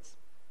vertebrates.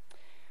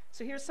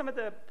 So here's some of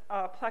the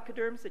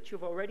placoderms that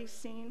you've already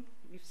seen.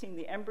 You've seen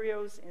the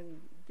embryos in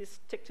this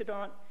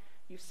Ptyctodont.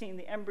 You've seen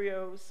the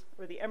embryos,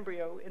 or the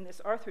embryo, in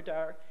this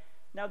arthrodire.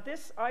 Now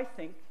this, I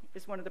think,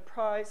 is one of the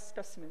prized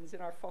specimens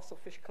in our fossil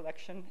fish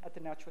collection at the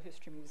Natural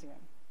History Museum.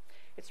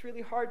 It's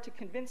really hard to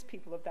convince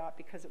people of that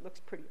because it looks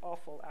pretty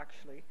awful,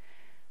 actually.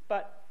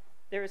 But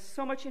there is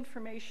so much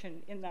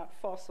information in that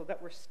fossil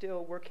that we're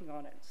still working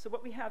on it. So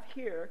what we have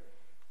here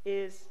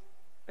is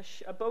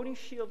a bony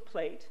shield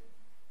plate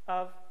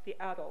of the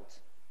adult.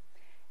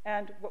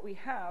 And what we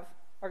have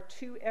are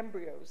two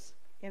embryos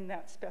in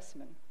that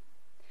specimen.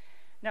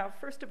 Now,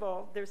 first of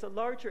all, there's a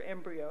larger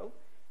embryo,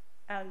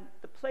 and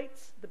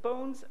the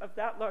bones of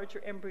that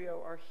larger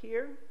embryo are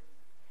here.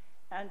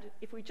 And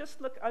if we just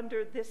look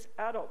under this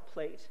adult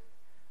plate,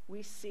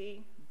 we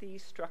see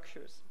these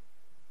structures.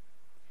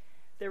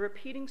 They're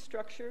repeating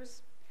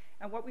structures,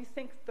 and what we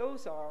think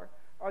those are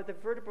the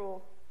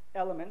vertebral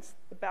elements,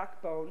 the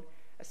backbone,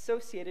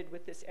 associated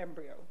with this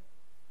embryo.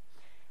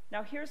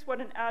 Now here's what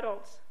an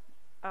adult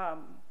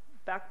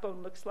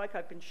backbone looks like.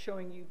 I've been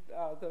showing you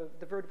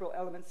the vertebral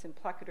elements in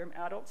placoderm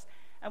adults,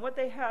 and what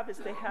they have is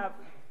they have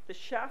the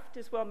shaft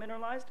is well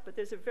mineralized, but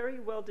there's a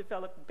very well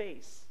developed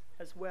base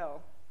as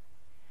well.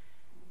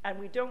 And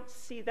we don't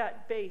see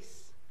that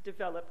base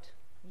developed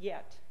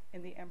yet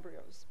in the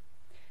embryos.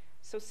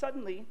 So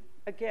suddenly,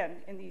 again,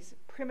 in these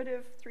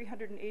primitive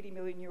 380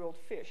 million year old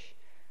fish,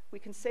 we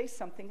can say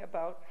something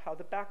about how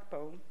the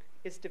backbone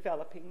is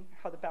developing,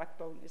 how the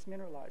backbone is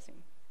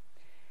mineralizing.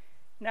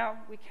 Now,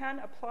 we can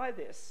apply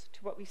this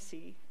to what we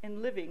see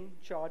in living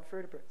jawed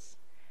vertebrates.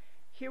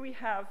 Here we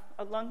have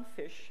a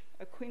lungfish,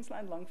 a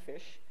Queensland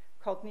lungfish,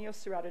 called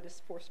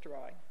Neoceratodus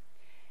forsteri.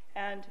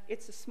 And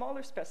it's a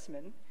smaller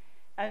specimen,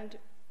 and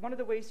one of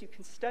the ways you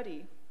can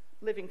study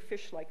living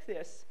fish like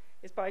this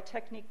is by a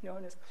technique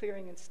known as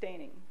clearing and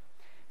staining.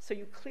 So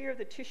you clear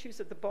the tissues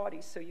of the body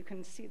so you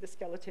can see the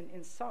skeleton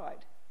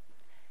inside.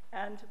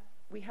 And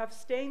we have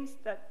stains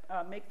that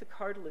make the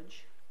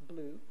cartilage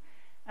blue,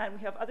 and we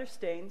have other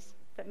stains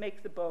that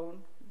make the bone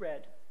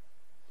red.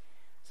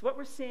 So what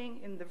we're seeing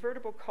in the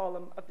vertebral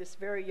column of this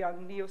very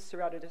young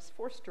Neoceratodus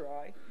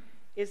forsteri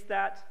is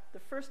that the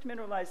first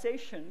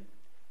mineralization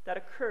that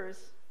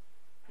occurs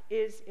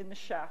is in the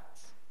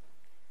shafts,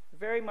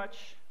 very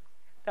much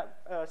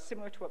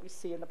similar to what we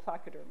see in the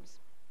placoderms.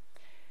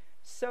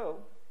 So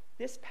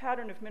this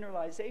pattern of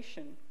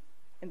mineralization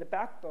in the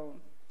backbone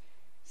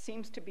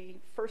seems to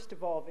be first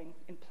evolving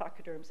in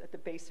placoderms at the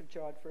base of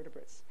jawed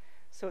vertebrates.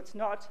 So it's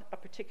not a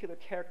particular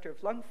character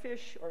of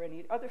lungfish or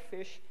any other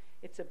fish,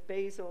 it's a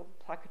basal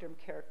placoderm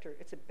character,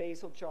 it's a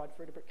basal jawed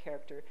vertebrate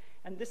character,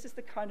 and this is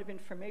the kind of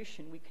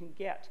information we can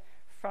get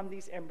from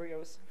these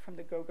embryos from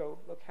the Ghedoghedo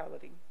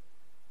locality.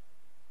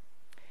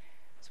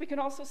 So we can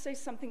also say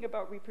something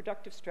about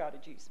reproductive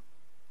strategies.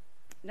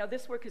 Now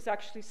this work is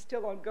actually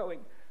still ongoing,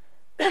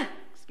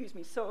 excuse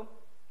me, so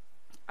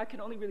I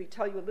can only really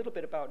tell you a little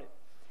bit about it.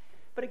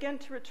 But again,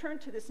 to return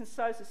to this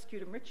incisor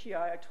scutum richii,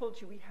 I told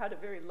you we had a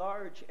very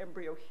large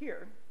embryo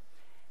here.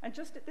 And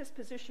just at this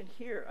position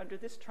here, under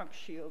this trunk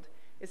shield,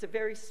 is a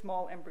very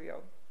small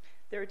embryo.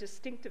 There are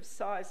distinctive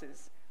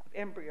sizes of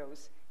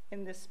embryos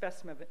in this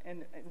specimen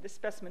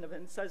of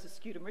incisor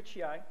scutum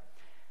richii.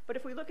 But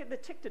if we look at the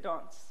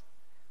tictodonts,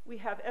 we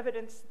have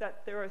evidence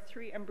that there are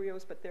 3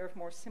 embryos, but they're of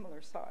more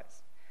similar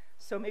size.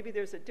 So maybe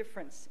there's a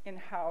difference in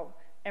how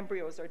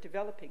embryos are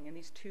developing in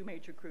these 2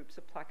 major groups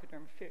of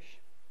placoderm fish.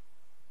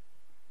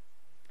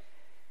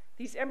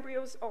 These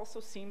embryos also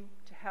seem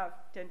to have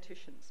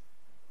dentitions.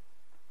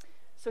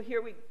 So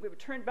here we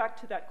return back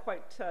to that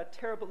quite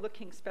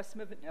terrible-looking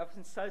specimen of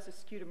incisor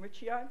scutum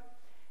richii,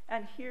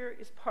 and here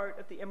is part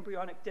of the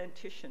embryonic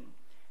dentition.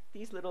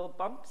 These little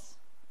bumps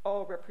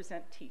all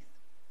represent teeth.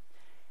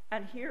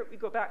 And here we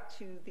go back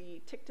to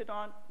the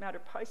tictodont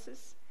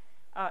materpicis.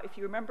 If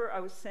you remember, I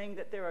was saying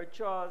that there are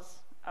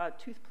jaws,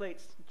 tooth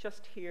plates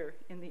just here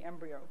in the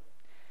embryo.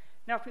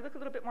 Now, if we look a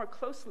little bit more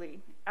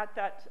closely at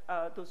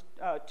those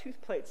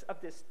tooth plates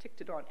of this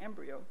tictodont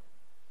embryo,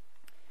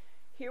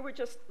 here we're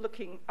just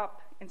looking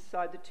up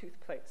inside the tooth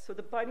plate. So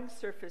the biting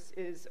surface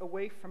is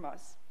away from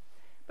us.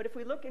 But if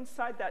we look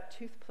inside that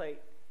tooth plate,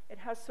 it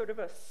has sort of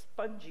a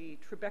spongy,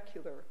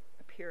 trabecular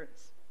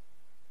appearance.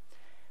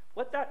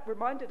 What that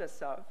reminded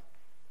us of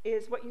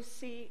is what you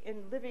see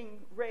in living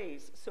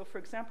rays. So for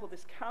example,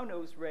 this cow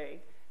nose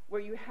ray,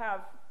 where you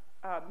have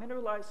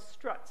mineralized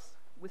struts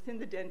within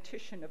the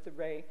dentition of the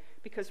ray,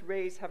 because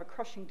rays have a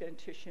crushing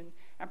dentition,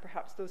 and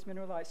perhaps those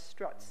mineralized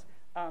struts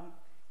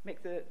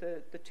make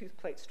the tooth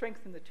plate,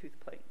 strengthen the tooth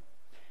plate.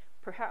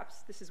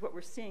 Perhaps this is what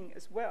we're seeing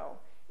as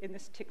well in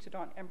this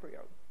tictodont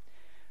embryo.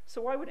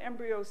 So why would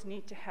embryos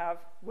need to have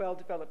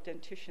well-developed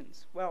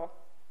dentitions? Well,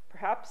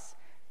 perhaps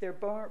they're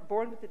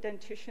born with the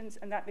dentitions,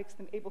 and that makes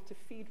them able to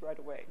feed right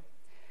away.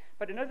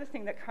 But another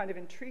thing that kind of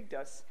intrigued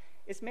us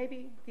is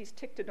maybe these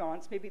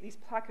tictodonts, maybe these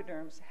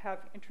placoderms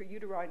have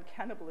intrauterine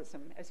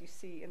cannibalism, as you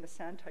see in the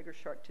sand tiger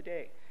shark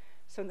today.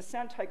 So in the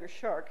sand tiger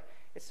shark,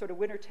 it's sort of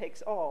winner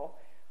takes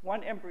all.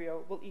 One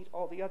embryo will eat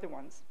all the other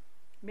ones.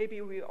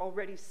 Maybe we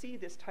already see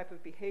this type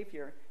of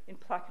behavior in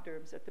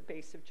placoderms at the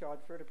base of jawed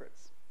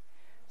vertebrates.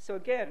 So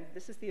again,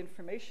 this is the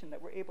information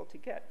that we're able to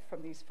get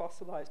from these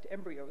fossilized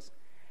embryos.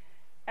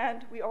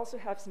 And we also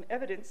have some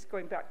evidence,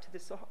 going back to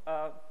this,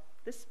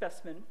 this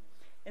specimen,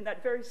 in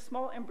that very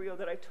small embryo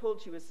that I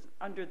told you is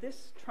under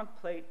this trunk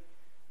plate.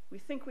 We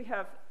think we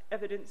have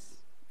evidence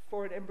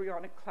for an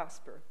embryonic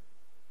clasper.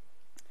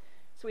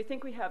 So we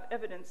think we have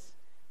evidence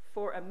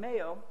for a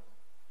male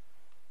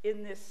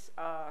in this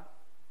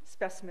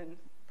specimen,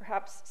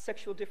 perhaps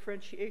sexual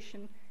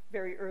differentiation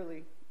very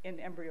early in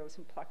embryos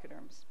and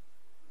placoderms.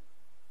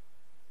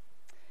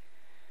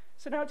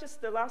 So now just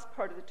the last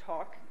part of the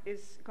talk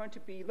is going to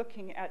be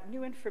looking at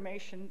new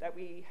information that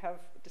we have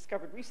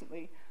discovered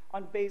recently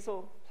on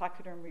basal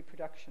placoderm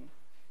reproduction.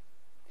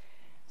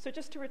 So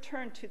just to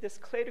return to this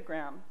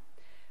cladogram,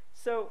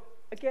 so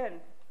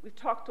again, we've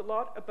talked a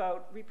lot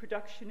about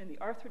reproduction in the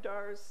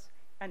arthrodars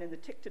and in the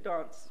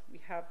tictodonts. We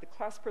have the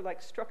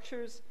clasper-like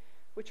structures,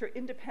 which are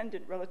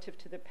independent relative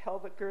to the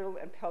pelvic girdle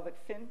and pelvic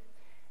fin,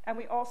 and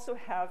we also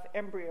have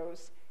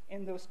embryos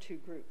in those 2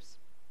 groups.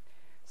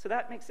 So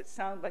that makes it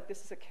sound like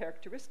this is a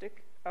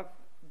characteristic of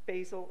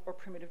basal or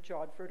primitive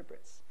jawed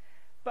vertebrates.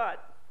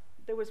 But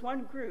there was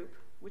one group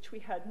which we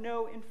had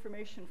no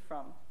information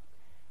from,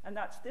 and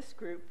that's this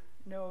group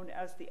known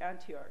as the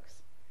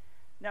antiarchs.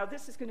 Now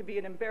this is going to be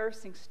an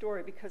embarrassing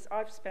story because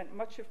I've spent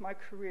much of my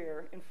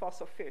career in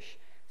fossil fish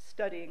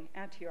studying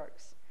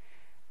antiarchs.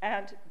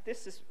 And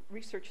this is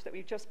research that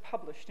we just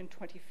published in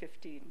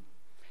 2015.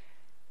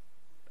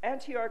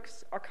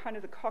 Antiarchs are kind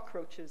of the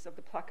cockroaches of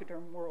the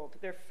placoderm world.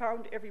 They're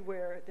found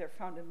everywhere, they're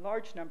found in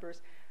large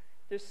numbers.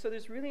 So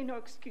there's really no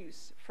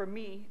excuse for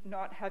me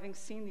not having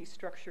seen these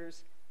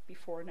structures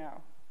before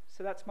now.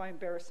 So that's my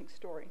embarrassing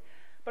story.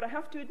 But I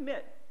have to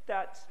admit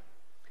that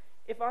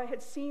if I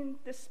had seen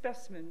this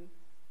specimen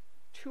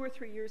 2 or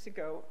 3 years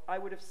ago, I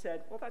would have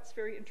said, well, that's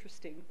very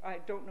interesting. I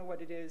don't know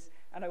what it is,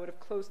 and I would have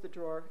closed the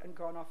drawer and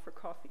gone off for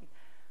coffee.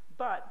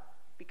 But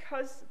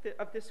because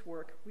of this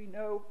work, we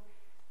know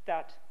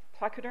that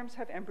placoderms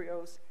have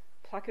embryos,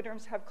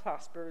 placoderms have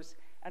claspers,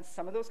 and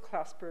some of those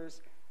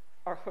claspers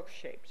are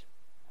hook-shaped.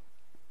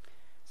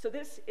 So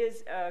this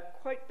is a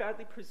quite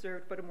badly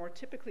preserved, but a more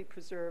typically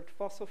preserved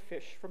fossil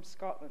fish from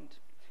Scotland.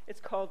 It's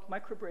called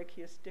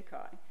Microbrachius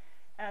dicai.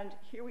 And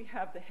here we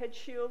have the head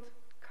shield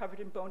covered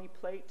in bony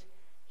plate.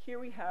 Here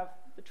we have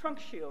the trunk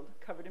shield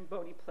covered in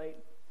bony plate.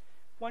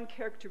 One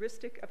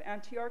characteristic of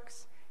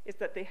antiarchs is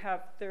that they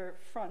have their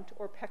front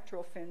or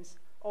pectoral fins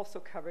also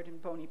covered in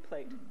bony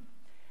plate.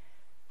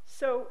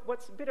 So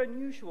what's a bit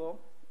unusual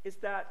is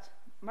that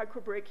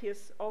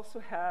Microbrachius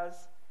also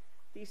has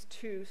these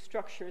two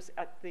structures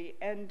at the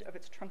end of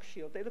its trunk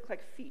shield. They look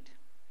like feet.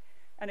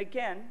 And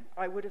again,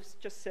 I would have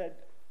just said,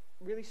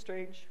 really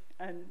strange,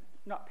 and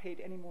not paid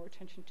any more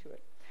attention to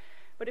it.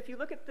 But if you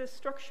look at this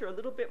structure a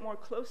little bit more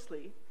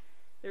closely,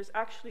 there's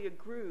actually a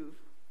groove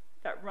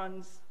that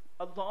runs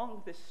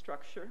along this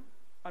structure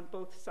on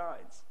both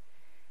sides.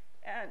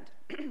 And,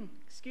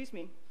 excuse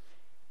me,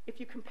 if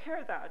you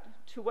compare that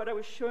to what I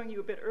was showing you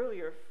a bit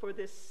earlier for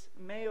this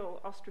male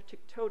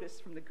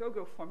Australopithecus from the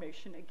Ghedoghedo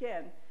Formation,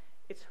 again,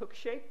 it's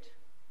hook-shaped,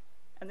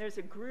 and there's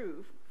a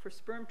groove for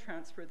sperm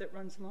transfer that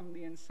runs along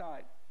the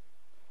inside.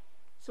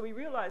 So we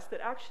realize that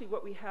actually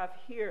what we have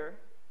here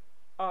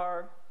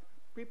are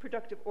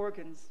reproductive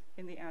organs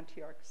in the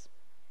antiarchs.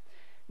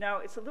 Now,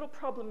 it's a little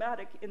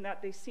problematic in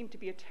that they seem to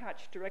be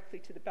attached directly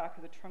to the back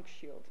of the trunk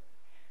shield.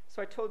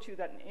 So I told you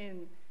that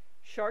in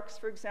sharks,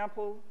 for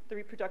example, the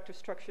reproductive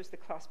structures, the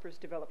claspers,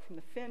 develop from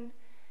the fin.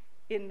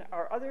 In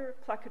our other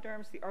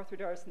placoderms, the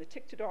arthrodires and the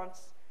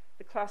ptyctodonts,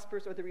 the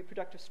claspers or the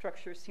reproductive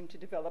structures seem to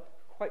develop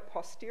quite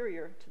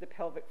posterior to the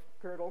pelvic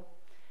girdle,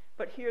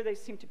 but here they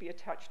seem to be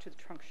attached to the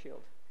trunk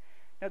shield.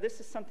 Now,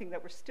 this is something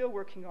that we're still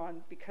working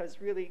on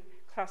because really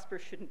claspers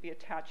shouldn't be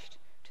attached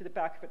to the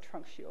back of a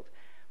trunk shield.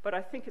 But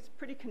I think it's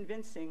pretty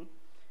convincing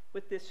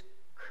with this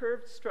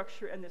curved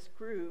structure and this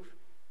groove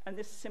and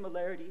this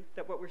similarity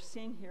that what we're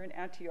seeing here in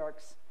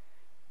antiarchs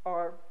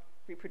are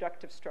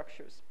reproductive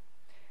structures.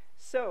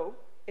 So,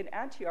 in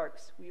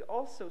antiarchs, we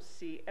also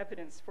see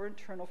evidence for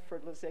internal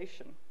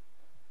fertilization.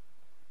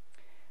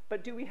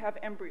 But do we have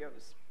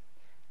embryos?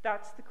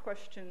 That's the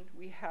question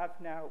we have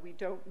now. We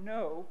don't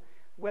know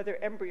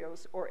whether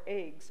embryos or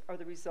eggs are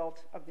the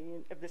result of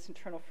this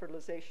internal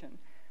fertilization.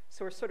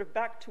 So we're sort of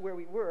back to where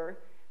we were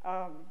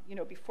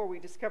before we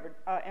discovered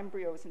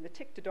embryos in the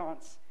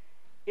ptyctodonts.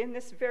 In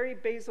this very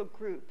basal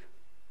group,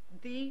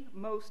 the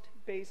most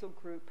basal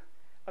group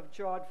of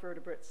jawed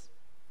vertebrates,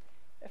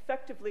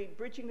 effectively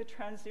bridging the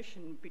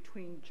transition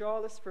between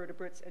jawless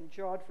vertebrates and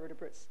jawed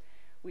vertebrates,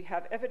 we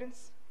have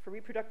evidence for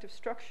reproductive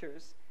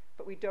structures,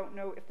 but we don't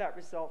know if that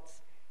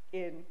results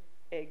in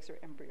eggs or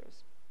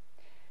embryos.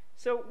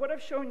 So what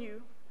I've shown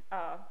you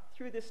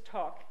through this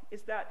talk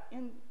is that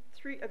in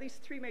at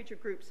least three major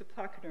groups of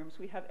placoderms,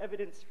 we have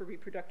evidence for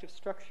reproductive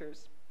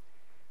structures,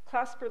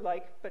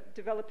 clasper-like, but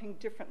developing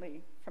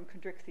differently from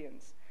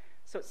chondrichthyans.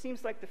 So it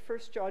seems like the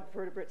first jawed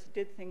vertebrates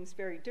did things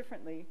very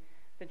differently,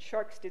 then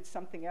sharks did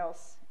something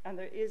else, and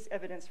there is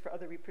evidence for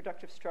other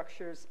reproductive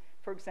structures,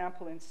 for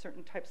example, in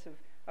certain types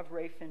of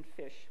ray fin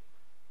fish.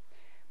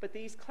 But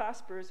these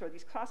claspers, or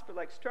these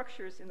clasper-like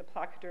structures in the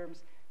placoderms,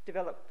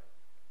 develop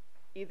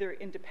either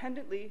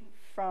independently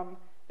from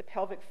the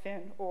pelvic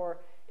fin, or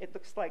it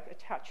looks like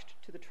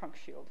attached to the trunk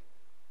shield.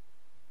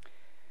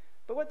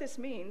 But what this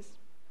means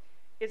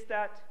is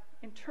that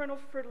internal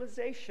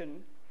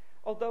fertilization,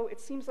 although it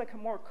seems like a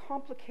more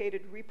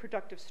complicated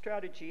reproductive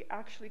strategy,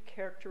 actually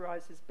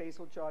characterizes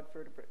basal jawed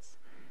vertebrates.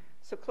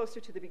 So closer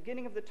to the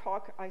beginning of the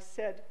talk, I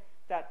said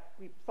that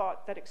we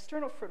thought that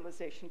external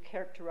fertilization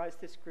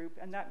characterized this group,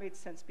 and that made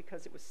sense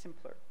because it was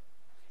simpler.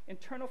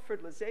 Internal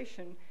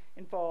fertilization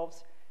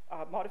involves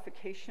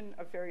modification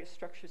of various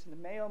structures in the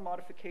male,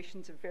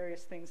 modifications of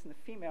various things in the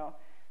female,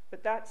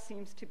 but that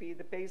seems to be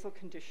the basal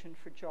condition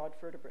for jawed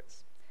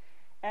vertebrates.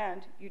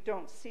 And you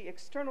don't see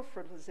external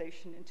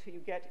fertilization until you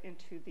get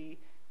into the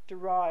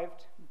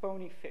derived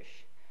bony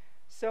fish.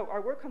 So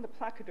our work on the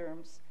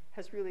placoderms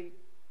has really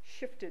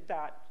shifted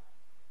that,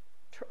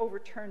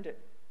 overturned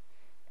it,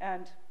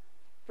 and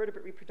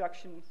vertebrate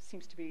reproduction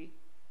seems to be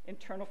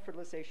internal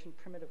fertilization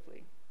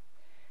primitively.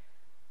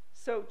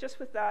 So just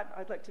with that,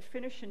 I'd like to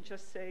finish and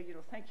just say,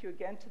 thank you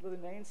again to the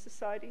Linnean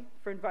Society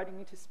for inviting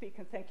me to speak,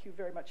 and thank you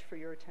very much for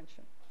your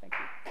attention. Thank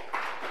you.